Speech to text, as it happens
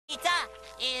Pizza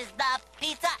is the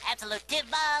pizza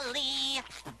absolutely.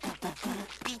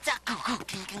 Pizza,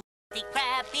 the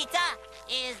crab pizza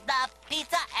is the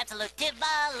pizza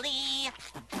absolutely.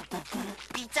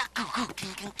 Pizza,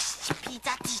 pizza,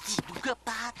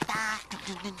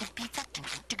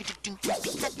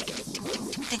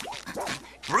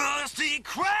 Rusty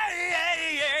Cray,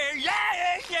 yeah,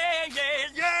 yeah, yeah,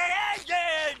 yeah,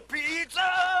 yeah.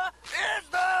 Pizza is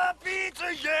the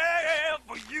pizza, yeah,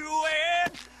 for you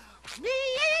and me.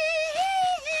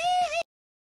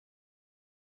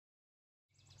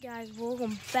 Guys,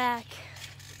 welcome back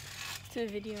to the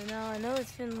video. Now, I know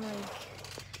it's been like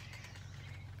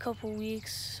a couple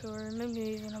weeks or maybe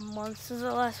even a month since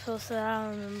I last posted. I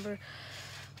don't remember.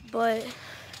 But you're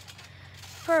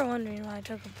probably wondering why I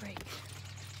took a break.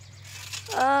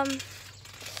 I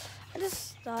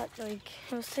just thought like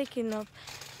it was taking up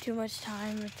too much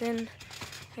time. But then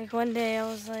like one day I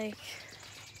was like,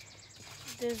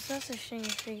 there's no such thing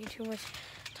as taking too much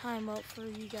time up for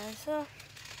you guys. So,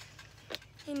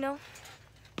 you know,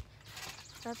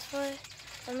 that's what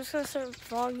I'm just gonna start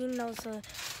vlogging. That was a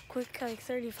quick like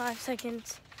 35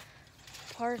 seconds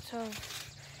part of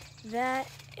that,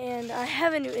 and I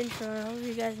have a new intro. I hope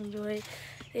you guys enjoy it.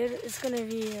 It's gonna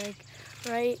be like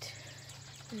right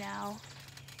now.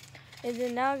 And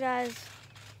then now, guys,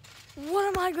 what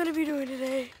am I gonna be doing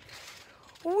today?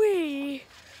 We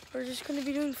are just gonna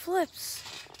be doing flips.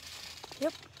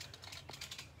 Yep,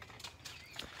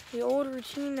 the old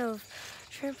routine of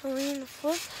trampoline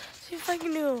flip. See if I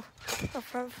can do a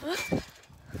front flip.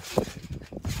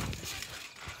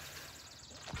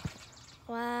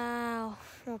 Wow,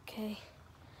 okay.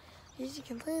 Yes, you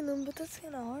can play in them, but that's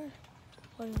kind of hard.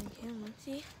 Holding the camera.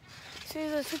 See? As soon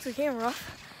as I took the camera off,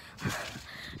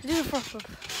 do the front flip.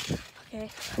 Okay.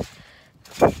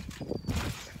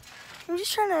 I'm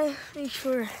just trying to make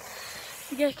sure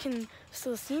you guys can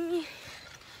still see me,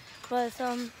 but I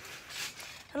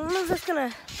don't know if that's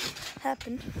gonna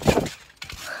happen.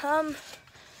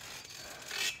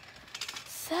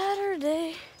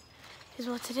 Saturday is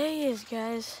what today is,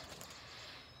 guys.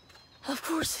 Of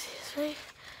course it is, right?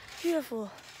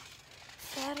 Beautiful.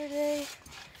 Saturday.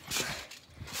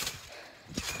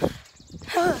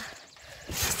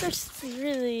 Starts to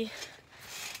really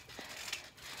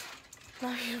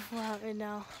not beautiful out right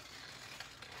now.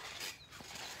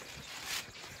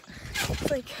 It's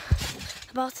like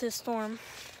about to storm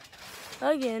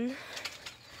again.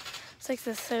 It's like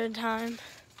the third time,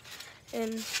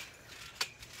 and it's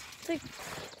like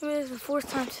maybe the fourth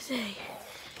time today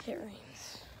it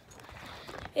rains.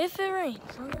 If it rains,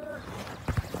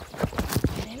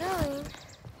 it may not rain,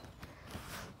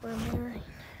 or it may rain.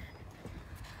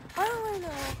 I don't really know,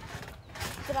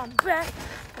 but I'm back,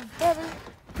 I'm better,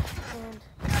 and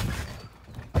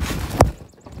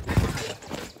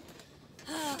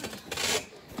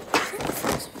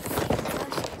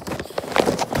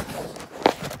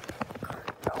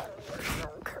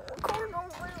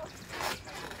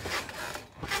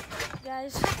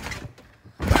guys,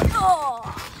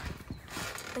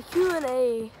 the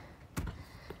Q&A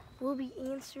will be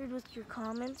answered with your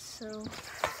comments, so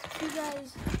if you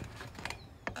guys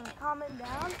comment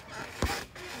down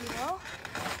below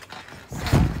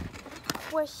some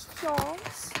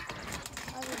questions,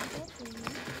 I will answer you,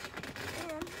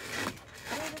 and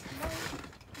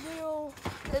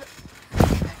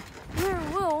there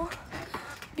will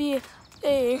be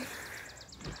a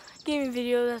gaming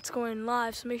video that's going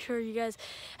live, so make sure you guys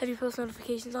have your post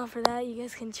notifications on for that. You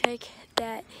guys can check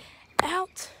that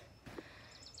out.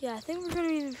 Yeah, I think we're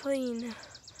going to be playing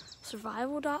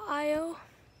Survival.io.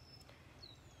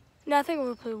 No, I think we're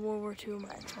going to play World War II on my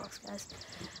Xbox, guys.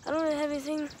 I don't really have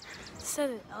anything to set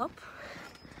it up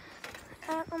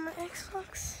on my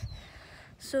Xbox,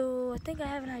 so I think I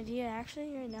have an idea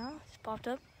actually right now. It's popped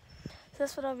up. So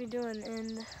that's what I'll be doing,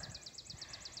 and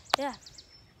yeah.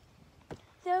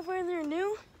 Without further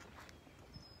ado,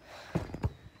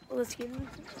 let's get into it.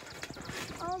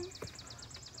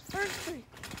 First three.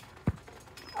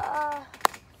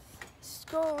 Just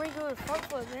go regular front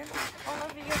flip, man. I don't know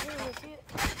if you guys are able to see it.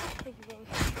 Thank you, baby.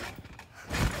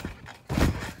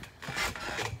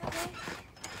 Okay.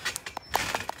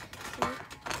 See?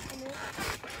 And then,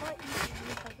 quite easy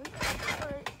to do.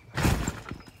 Alright.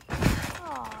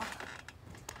 Aww.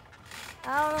 I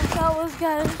don't know if that was,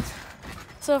 guys.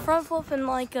 So front flip and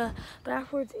like a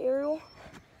backwards aerial,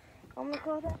 I'm gonna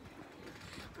call that.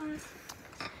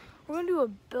 We're gonna do a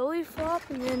belly flop,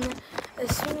 and then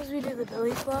as soon as we do the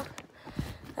belly flop,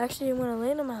 actually I'm gonna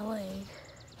land on my leg.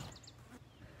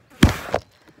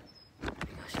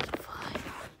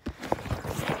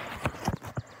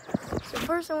 So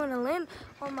first I'm gonna land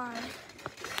on my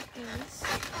this,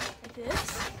 like this.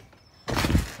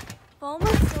 Follow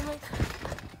my stomach.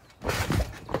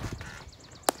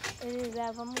 And do that.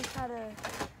 I'm gonna try to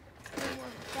do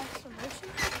more faster motion.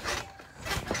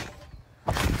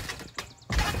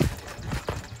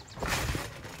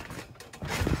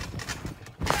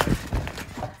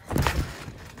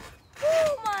 Oh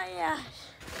my gosh.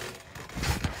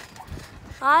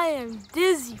 I am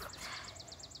dizzy.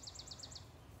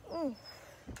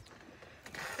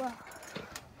 Well,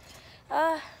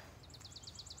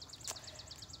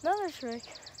 another trick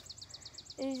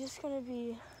is just gonna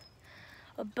be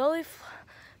a belly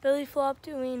flop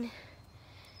doing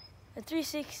a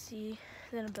 360,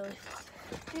 then a belly flop.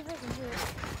 See if I can do it.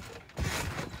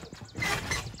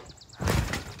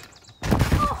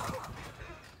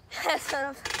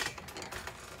 Oh,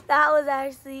 that was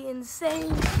actually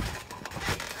insane.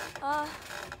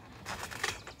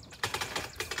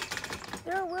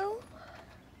 There will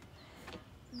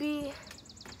be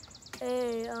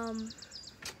a, I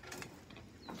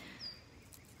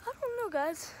don't know,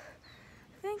 guys.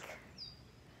 I think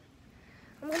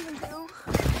I'm gonna do,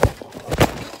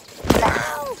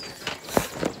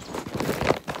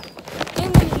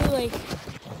 I'm gonna do like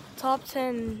top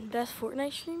 10 best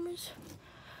Fortnite streamers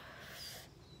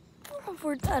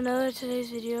for another today's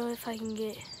video. If I can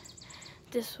get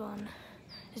this one,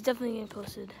 it's definitely getting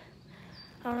posted.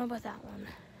 I don't know about that one.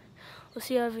 We'll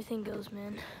see how everything goes,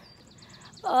 man.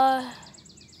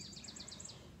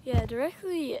 Yeah,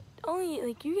 directly, only,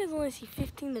 like, you guys only see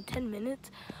 15 to 10 minutes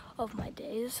of my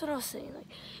day. That's what I was saying. Like,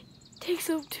 it takes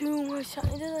up too much time.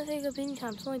 It doesn't take up any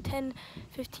time. It's only 10,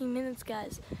 15 minutes,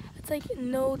 guys. It's like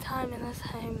no time unless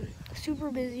I'm super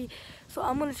busy. So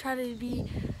I'm gonna try to be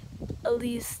at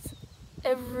least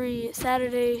every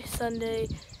Saturday, Sunday,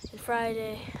 and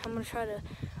Friday. I'm gonna try to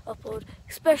upload,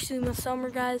 especially in the summer,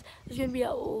 guys. There's gonna be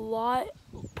a lot,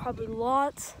 probably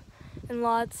lots and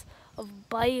lots of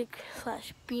bike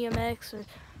 / BMX, or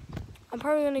I'm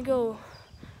probably gonna go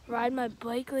ride my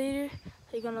bike later,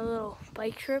 like on a little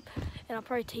bike trip, and I'll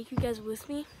probably take you guys with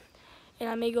me, and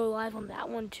I may go live on that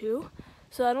one too.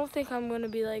 So I don't think I'm gonna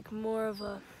be like more of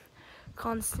a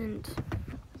constant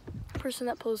person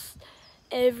that posts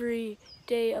every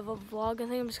day of a vlog. I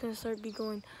think I'm just gonna start be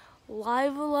going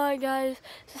live a lot, guys.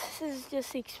 This is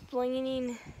just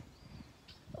explaining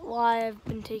why I've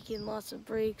been taking lots of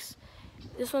breaks.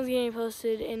 This one's getting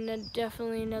posted, and then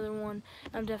definitely another one.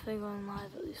 I'm definitely going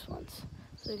live at least once.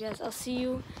 So guys, I'll see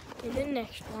you in the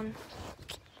next one.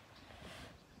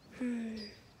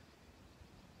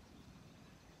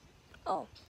 Oh.